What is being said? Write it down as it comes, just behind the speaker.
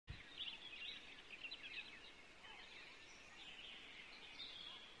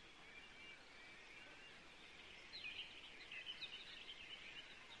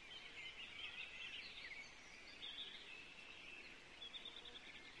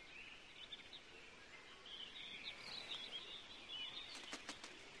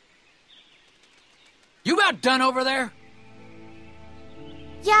not done over there?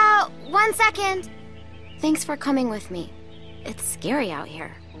 Yeah, 1 second. Thanks for coming with me. It's scary out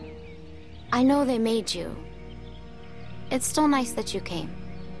here. I know they made you. It's still nice that you came.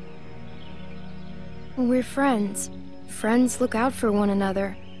 We're friends. Friends look out for one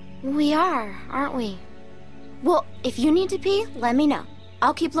another. We are, aren't we? Well, if you need to pee, let me know.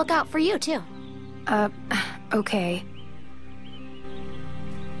 I'll keep lookout for you, too. Okay.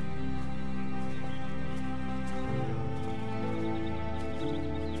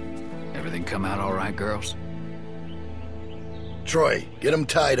 Everything come out all right, girls? Troy, get them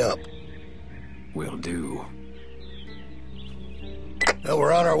tied up. Will do. Well,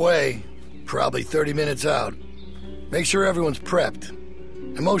 we're on our way. Probably 30 minutes out. Make sure everyone's prepped.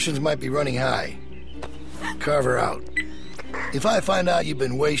 Emotions might be running high. Carve her out. If I find out you've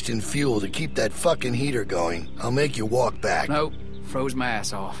been wasting fuel to keep that fucking heater going, I'll make you walk back. Nope. Froze my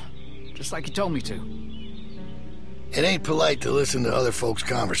ass off. Just like you told me to. It ain't polite to listen to other folks'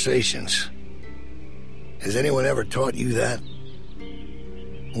 conversations. Has anyone ever taught you that?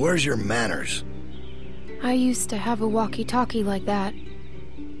 Where's your manners? I used to have a walkie-talkie like that.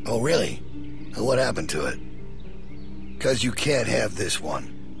 Oh, really? And what happened to it? 'Cause you can't have this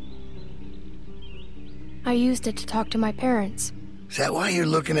one. I used it to talk to my parents. Is that why you're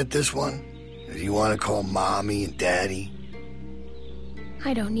looking at this one? Do you want to call Mommy and Daddy?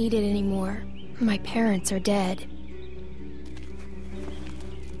 I don't need it anymore. My parents are dead.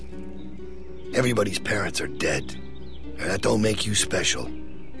 Everybody's parents are dead. And that don't make you special.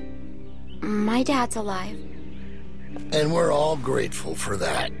 My dad's alive. And we're all grateful for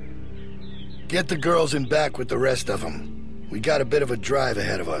that. Get the girls in back with the rest of them. We got a bit of a drive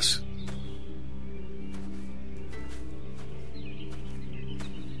ahead of us.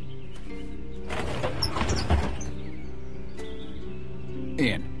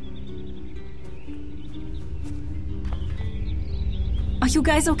 In. Are you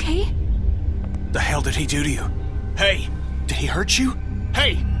guys okay? The hell did he do to you? Hey, did he hurt you?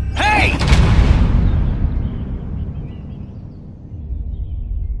 Hey! Hey!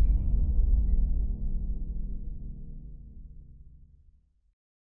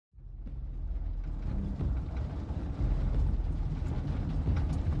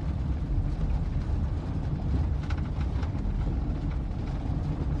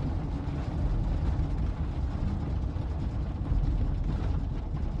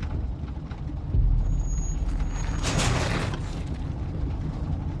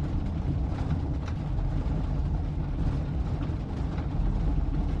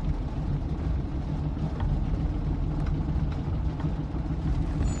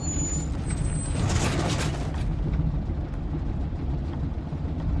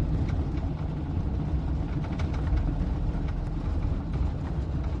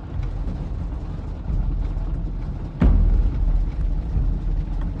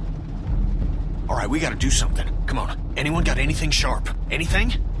 We gotta do something. Come on. Anyone got anything sharp?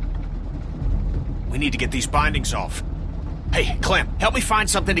 Anything? We need to get these bindings off. Hey, Clem, help me find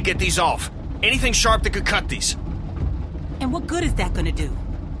something to get these off. Anything sharp that could cut these. And what good is that gonna do?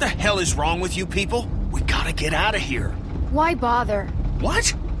 The hell is wrong with you people? We gotta get out of here. Why bother?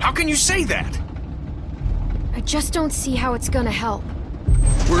 What? How can you say that? I just don't see how it's gonna help.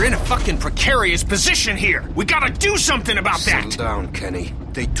 We're in a fucking precarious position here. We gotta do something about that. Settle down, Kenny.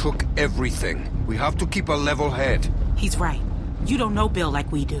 They took everything. We have to keep a level head. He's right. You don't know Bill like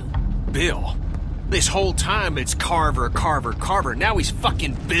we do. Bill? This whole time it's Carver, Carver, Carver. Now he's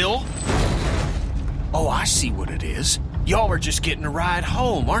fucking Bill? Oh, I see what it is. Y'all are just getting a ride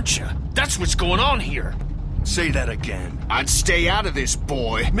home, aren't you? That's what's going on here. Say that again. I'd stay out of this,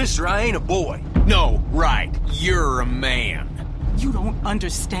 boy. Mister, I ain't a boy. No, right. You're a man. You don't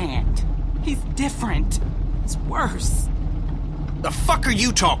understand. He's different. It's worse. The fuck are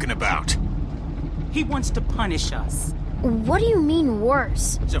you talking about? He wants to punish us. What do you mean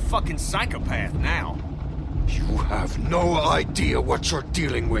worse? He's a fucking psychopath now. You have no idea what you're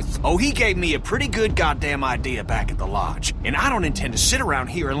dealing with. Oh, he gave me a pretty good goddamn idea back at the lodge. And I don't intend to sit around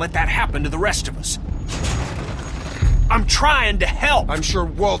here and let that happen to the rest of us. I'm trying to help. I'm sure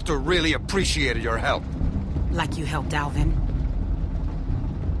Walter really appreciated your help. Like you helped Alvin.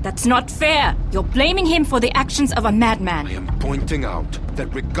 That's not fair! You're blaming him for the actions of a madman. I am pointing out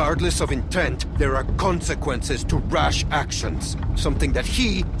that regardless of intent, there are consequences to rash actions. Something that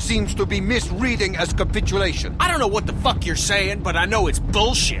he seems to be misreading as capitulation. I don't know what the fuck you're saying, but I know it's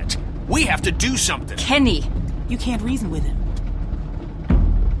bullshit. We have to do something. Kenny! You can't reason with him.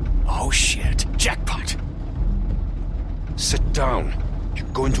 Oh shit. Jackpot. Sit down. You're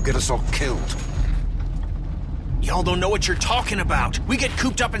going to get us all killed. Y'all don't know what you're talking about. We get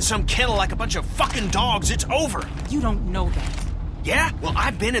cooped up in some kennel like a bunch of fucking dogs, it's over. You don't know that. Yeah? Well,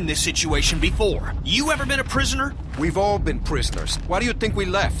 I've been in this situation before. You ever been a prisoner? We've all been prisoners. Why do you think we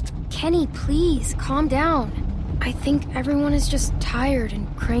left? Kenny, please, calm down. I think everyone is just tired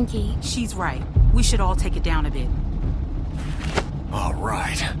and cranky. She's right. We should all take it down a bit. All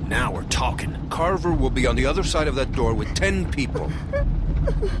right, now we're talking. Carver will be on the other side of that door with 10 people.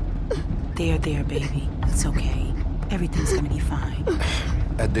 There, baby. It's okay. Everything's gonna be fine.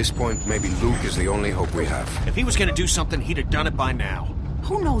 At this point, maybe Luke is the only hope we have. If he was gonna do something, he'd have done it by now.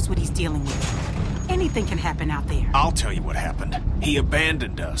 Who knows what he's dealing with? Anything can happen out there. I'll tell you what happened. He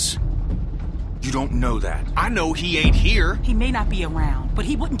abandoned us. You don't know that. I know he ain't here. He may not be around, but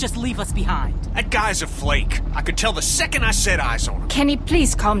he wouldn't just leave us behind. That guy's a flake. I could tell the second I set eyes on him. Kenny,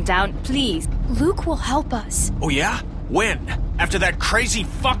 please calm down, please. Luke will help us. Oh yeah? When? After that crazy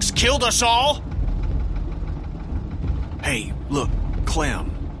fuck's killed us all? Hey, look, Clem.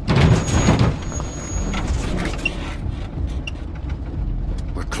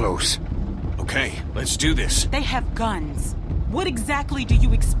 We're close. Okay, let's do this. They have guns. What exactly do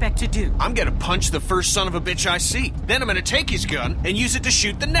you expect to do? I'm gonna punch the first son of a bitch I see. Then I'm gonna take his gun and use it to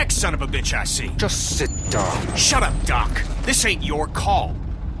shoot the next son of a bitch I see. Just sit down. Shut up, Doc. This ain't your call.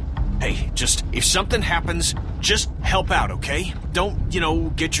 Hey, just, if something happens, just help out, okay? Don't,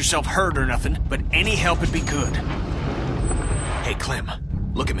 get yourself hurt or nothing, but any help would be good. Hey, Clem,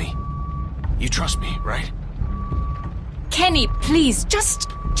 look at me. You trust me, right? Kenny, please, just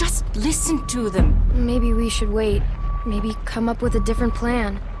listen to them. Maybe we should wait. Maybe come up with a different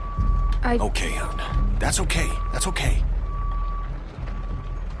plan. Okay, hon. That's okay. That's okay.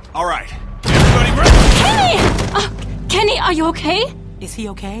 All right. Everybody ready? Kenny! Kenny, are you okay? Is he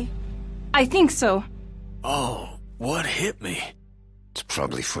okay? I think so. Oh, what hit me? It's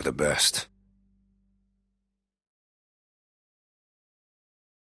probably for the best.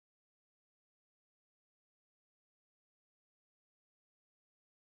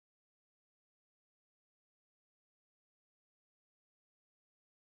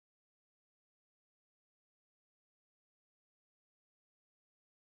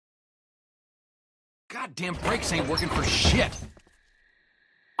 Goddamn brakes ain't working for shit.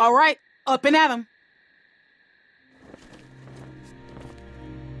 All right, up and at him.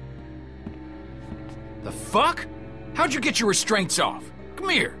 The fuck? How'd you get your restraints off? Come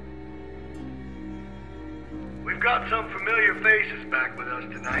here. We've got some familiar faces back with us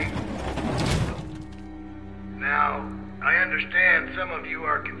tonight. Now, I understand some of you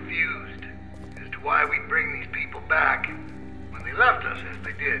are confused as to why we bring these people back when they left us as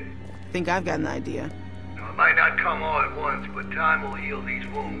they did. Think I've got an idea. Now, it might not come all at once, but time will heal these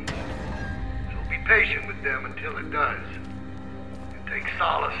wounds. So be patient with them until it does. And take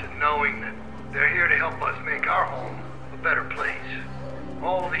solace in knowing that they're here to help us make our home a better place.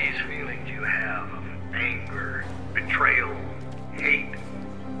 All these feelings you have of anger, betrayal, hate,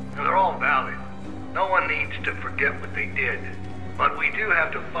 now they're all valid. No one needs to forget what they did. But we do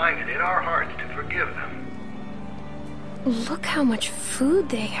have to find it in our hearts to forgive them. Look how much food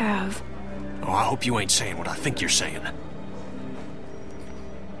they have. Oh, I hope you ain't saying what I think you're saying. As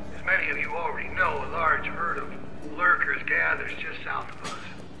many of you already know, a large herd of lurkers gathers just south of us.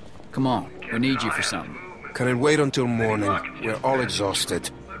 Come on, we need you for something. Can it wait until morning? We're all exhausted.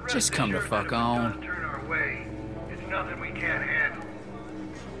 Just come the fuck on. Turn our way. It's nothing we can't handle.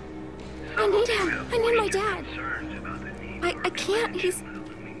 I need him. I need my dad. I can't.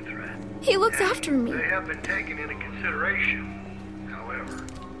 He looks after me. They have been taken into consideration. However,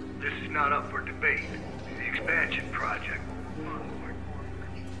 this is not up for debate. The expansion project.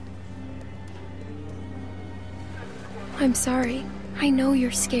 I'm sorry. I know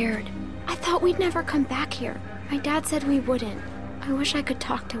you're scared. I thought we'd never come back here. My dad said we wouldn't. I wish I could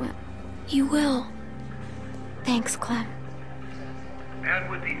talk to him. You will. Thanks, Clem. And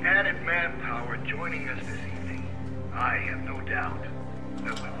with the added manpower joining us this evening, I have no doubt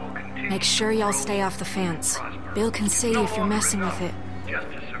that we will continue. Make sure y'all stay off the fence. Bill can see if you're messing with it.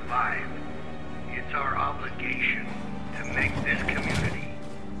 Just to survive. It's our obligation to make this community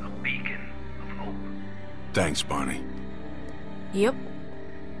a beacon of hope. Thanks, Barney. Yep.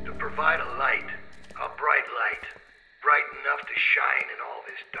 To provide a light, a bright light, bright enough to shine in all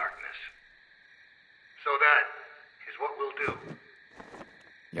this darkness. So that is what we'll do.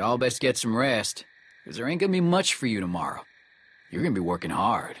 Y'all best get some rest, because there ain't gonna be much for you tomorrow. You're gonna be working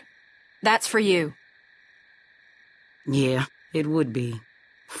hard. That's for you. Yeah, it would be.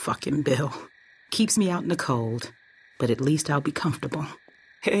 Fucking Bill. Keeps me out in the cold, but at least I'll be comfortable.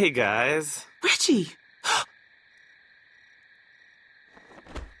 Hey, guys. Reggie!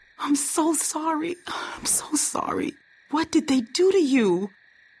 I'm so sorry. I'm so sorry. What did they do to you?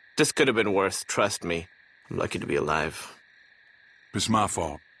 This could have been worse, trust me. I'm lucky to be alive. It's my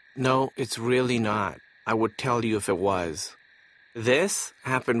fault. No, it's really not. I would tell you if it was. This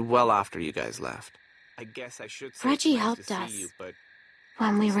happened well after you guys left. I guess I should say Reggie it's nice helped to see us you, but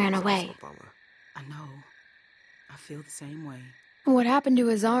when we ran it's away. also a bummer. I know. I feel the same way. What happened to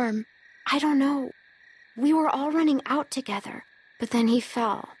his arm? I don't know. We were all running out together, but then he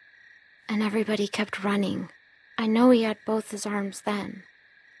fell, and everybody kept running. I know he had both his arms then.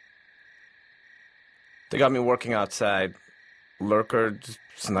 They got me working outside. Lurker just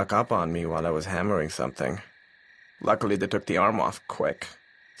snuck up on me while I was hammering something. Luckily, they took the arm off quick.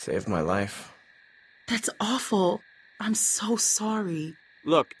 Saved my life. That's awful. I'm so sorry.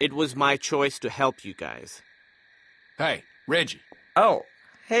 Look, it was my choice to help you guys. Hey, Reggie. Oh,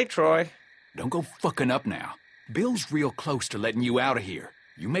 hey, Troy. Don't go fucking up now. Bill's real close to letting you out of here.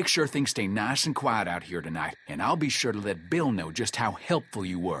 You make sure things stay nice and quiet out here tonight, and I'll be sure to let Bill know just how helpful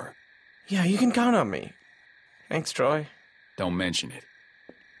you were. Yeah, you can count on me. Thanks, Troy. Don't mention it.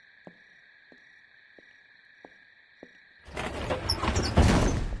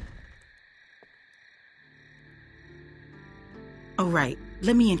 All right,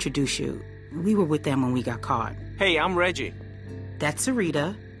 let me introduce you. We were with them when we got caught. Hey, I'm Reggie. That's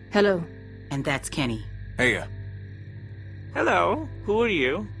Sarita. Hello. And that's Kenny. Hey, Hello, who are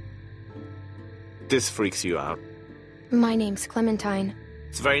you? This freaks you out. My name's Clementine.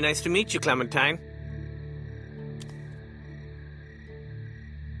 It's very nice to meet you, Clementine.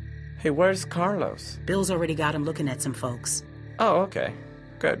 Hey, where's Carlos? Bill's already got him looking at some folks. Oh, okay.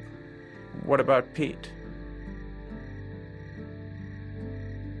 Good. What about Pete?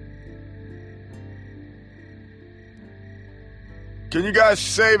 Can you guys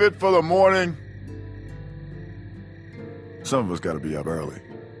save it for the morning? Some of us gotta be up early.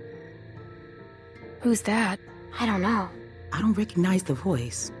 Who's that? I don't know. I don't recognize the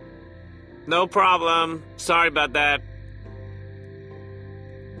voice. No problem. Sorry about that.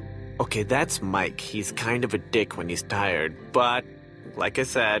 Okay, that's Mike. He's kind of a dick when he's tired, but like I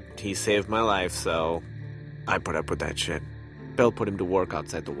said, he saved my life, so I put up with that shit. Bill put him to work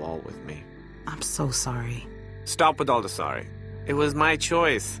outside the wall with me. I'm so sorry. Stop with all the sorry. It was my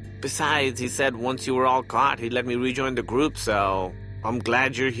choice. Besides, he said once you were all caught, he'd let me rejoin the group, so I'm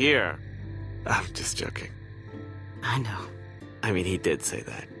glad you're here. I'm just joking. I know. I mean, he did say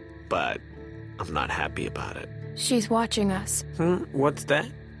that, but I'm not happy about it. She's watching us. What's that?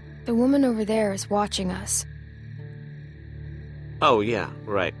 The woman over there is watching us. Oh, yeah,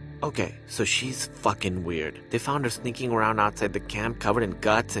 right. Okay, so she's fucking weird. They found her sneaking around outside the camp covered in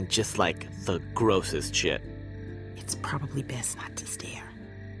guts and just like the grossest shit. It's probably best not to stare.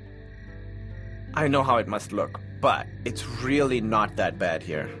 I know how it must look, but it's really not that bad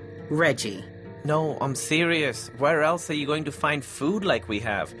here. Reggie. No, I'm serious. Where else are you going to find food like we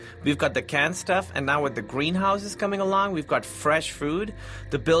have? We've got the canned stuff, and now with the greenhouses coming along, we've got fresh food.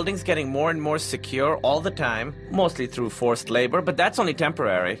 The building's getting more and more secure all the time, mostly through forced labor, but that's only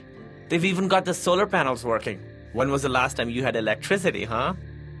temporary. They've even got the solar panels working. When was the last time you had electricity, huh?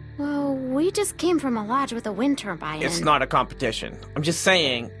 Well, we just came from a lodge with a wind turbine. It's not a competition. I'm just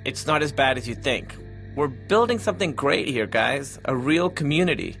saying, it's not as bad as you think. We're building something great here, guys. A real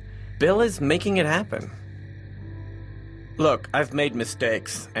community. Bill is making it happen. Look, I've made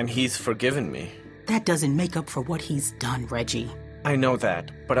mistakes, and he's forgiven me. That doesn't make up for what he's done, Reggie. I know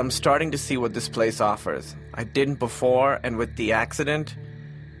that, but I'm starting to see what this place offers. I didn't before, and with the accident,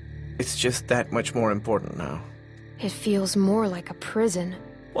 it's just that much more important now. It feels more like a prison.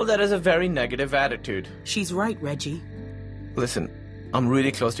 Well, that is a very negative attitude. She's right, Reggie. Listen, I'm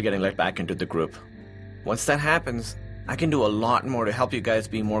really close to getting let back into the group. Once that happens, I can do a lot more to help you guys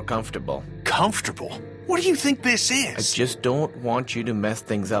be more comfortable. Comfortable? What do you think this is? I just don't want you to mess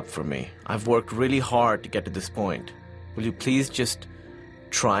things up for me. I've worked really hard to get to this point. Will you please just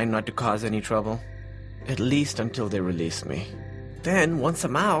try not to cause any trouble? At least until they release me. Then, once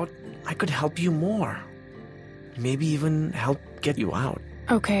I'm out, I could help you more. Maybe even help get you out.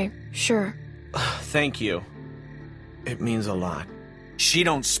 Okay, sure. Thank you. It means a lot. She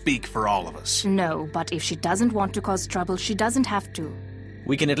don't speak for all of us. No, but if she doesn't want to cause trouble, she doesn't have to.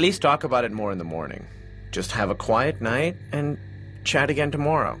 We can at least talk about it more in the morning. Just have a quiet night and chat again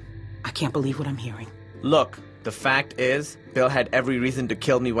tomorrow. I can't believe what I'm hearing. Look, the fact is, Bill had every reason to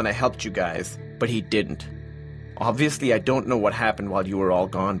kill me when I helped you guys, but he didn't. Obviously, I don't know what happened while you were all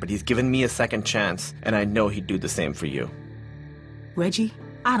gone, but he's given me a second chance, and I know he'd do the same for you. Reggie,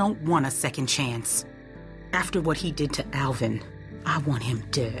 I don't want a second chance. After what he did to Alvin, I want him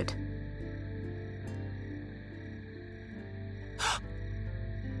dead.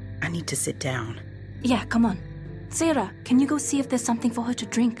 need to sit down. Yeah, come on. Sarah, can you go see if there's something for her to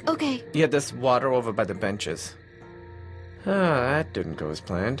drink? Okay. Yeah, there's water over by the benches. That didn't go as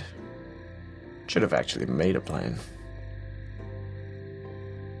planned. Should have actually made a plan.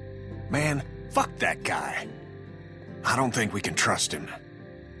 Man, fuck that guy. I don't think we can trust him.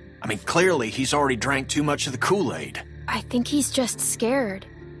 I mean, clearly he's already drank too much of the Kool-Aid. I think he's just scared.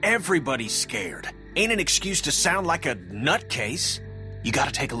 Everybody's scared. Ain't an excuse to sound like a nutcase. You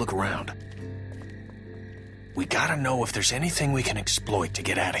gotta take a look around. We gotta know if there's anything we can exploit to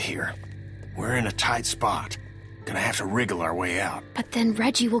get out of here. We're in a tight spot. Gonna have to wriggle our way out. But then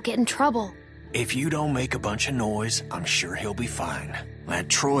Reggie will get in trouble. If you don't make a bunch of noise, I'm sure he'll be fine. That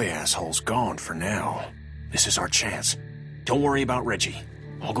Troy asshole's gone for now. This is our chance. Don't worry about Reggie.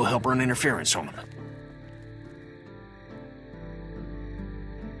 I'll go help run interference on him.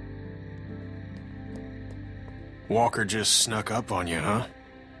 Walker just snuck up on you, huh?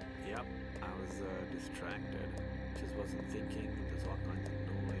 Yep, I was distracted. Just wasn't thinking. There's all kinds of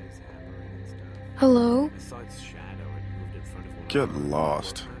noise, hammering and stuff. Hello? I saw its shadow and moved in front of one Get of the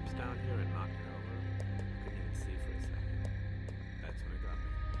lost. maps down here and knocked it over. Couldn't even see for a second. That's when it got me.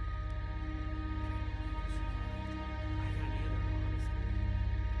 I can't either, honestly.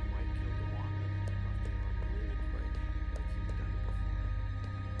 White killed the walker, took off the armor really quick, like he'd done it before.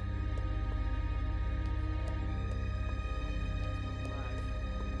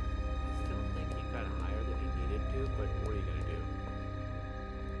 I still think he got higher than he needed to, but what are you gonna do?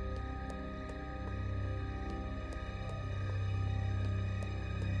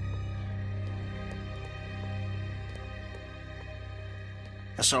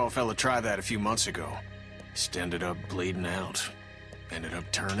 I saw a fella try that a few months ago. Just ended up bleeding out. Ended up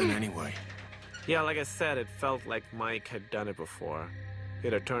turning anyway. Yeah, like I said, it felt like Mike had done it before. He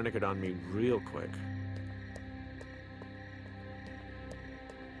had a tourniquet on me real quick.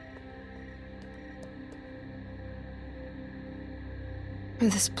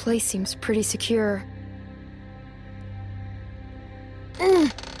 This place seems pretty secure.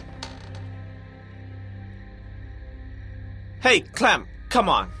 Hey, Clem, come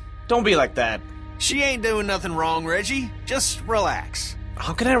on. Don't be like that. She ain't doing nothing wrong, Reggie. Just relax.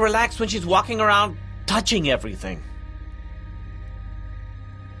 How can I relax when she's walking around touching everything?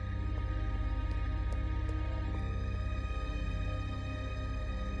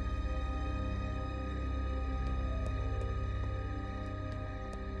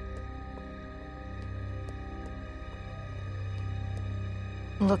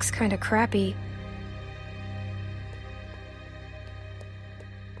 Looks kinda crappy.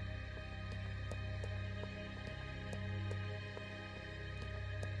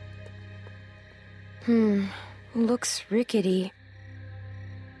 Looks rickety.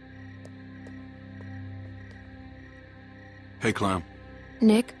 Hey, Clem.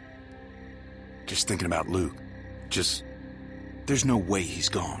 Nick? Just thinking about Luke. There's no way he's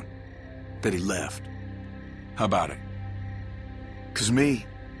gone. That he left. How about it? 'Cause me,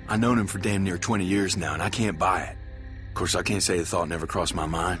 I've known him for damn near 20 years now, and I can't buy it. Of course, I can't say the thought never crossed my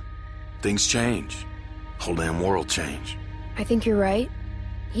mind. Things change. Whole damn world changed. I think you're right.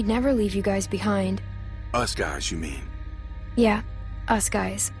 He'd never leave you guys behind. Us guys, you mean? Yeah, us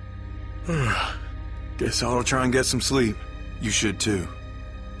guys. Guess I'll try and get some sleep. You should too.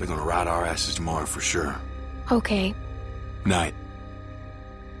 They're gonna ride our asses tomorrow for sure. Okay. Night.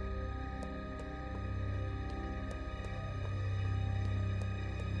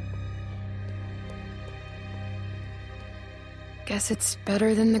 Guess it's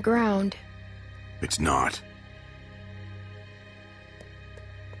better than the ground. It's not.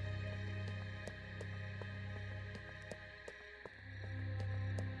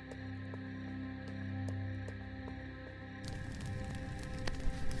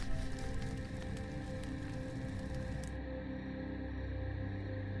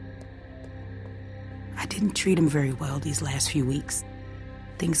 I didn't treat him very well these last few weeks.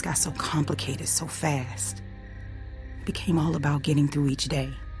 Things got so complicated so fast. It became all about getting through each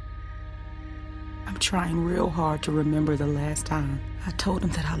day. I'm trying real hard to remember the last time I told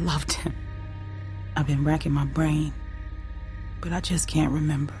him that I loved him. I've been racking my brain, but I just can't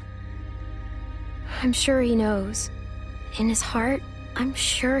remember. I'm sure he knows. In his heart, I'm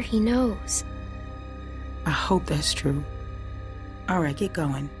sure he knows. I hope that's true. All right, get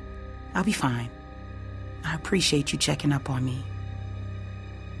going. I'll be fine. I appreciate you checking up on me.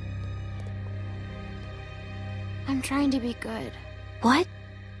 I'm trying to be good. What?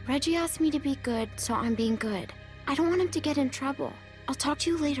 Reggie asked me to be good, so I'm being good. I don't want him to get in trouble. I'll talk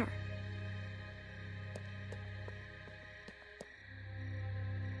to you later.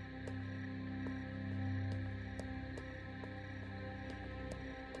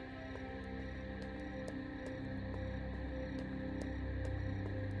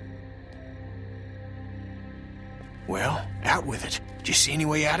 Well, out with it. Do you see any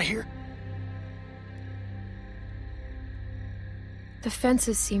way out of here? The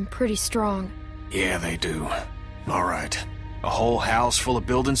fences seem pretty strong. Yeah, they do. All right. A whole house full of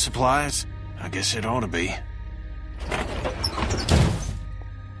building supplies? I guess it ought to be.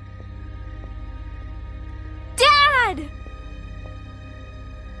 Dad!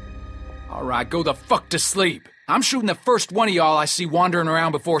 All right, go the fuck to sleep. I'm shooting the first one of y'all I see wandering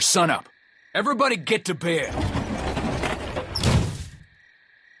around before sunup. Everybody get to bed.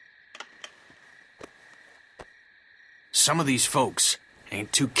 Some of these folks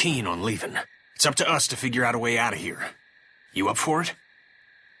ain't too keen on leaving. It's up to us to figure out a way out of here. You up for it?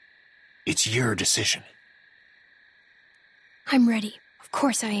 It's your decision. I'm ready. Of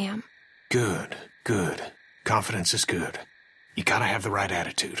course I am. Good, good. Confidence is good. You gotta have the right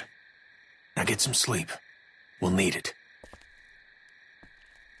attitude. Now get some sleep. We'll need it.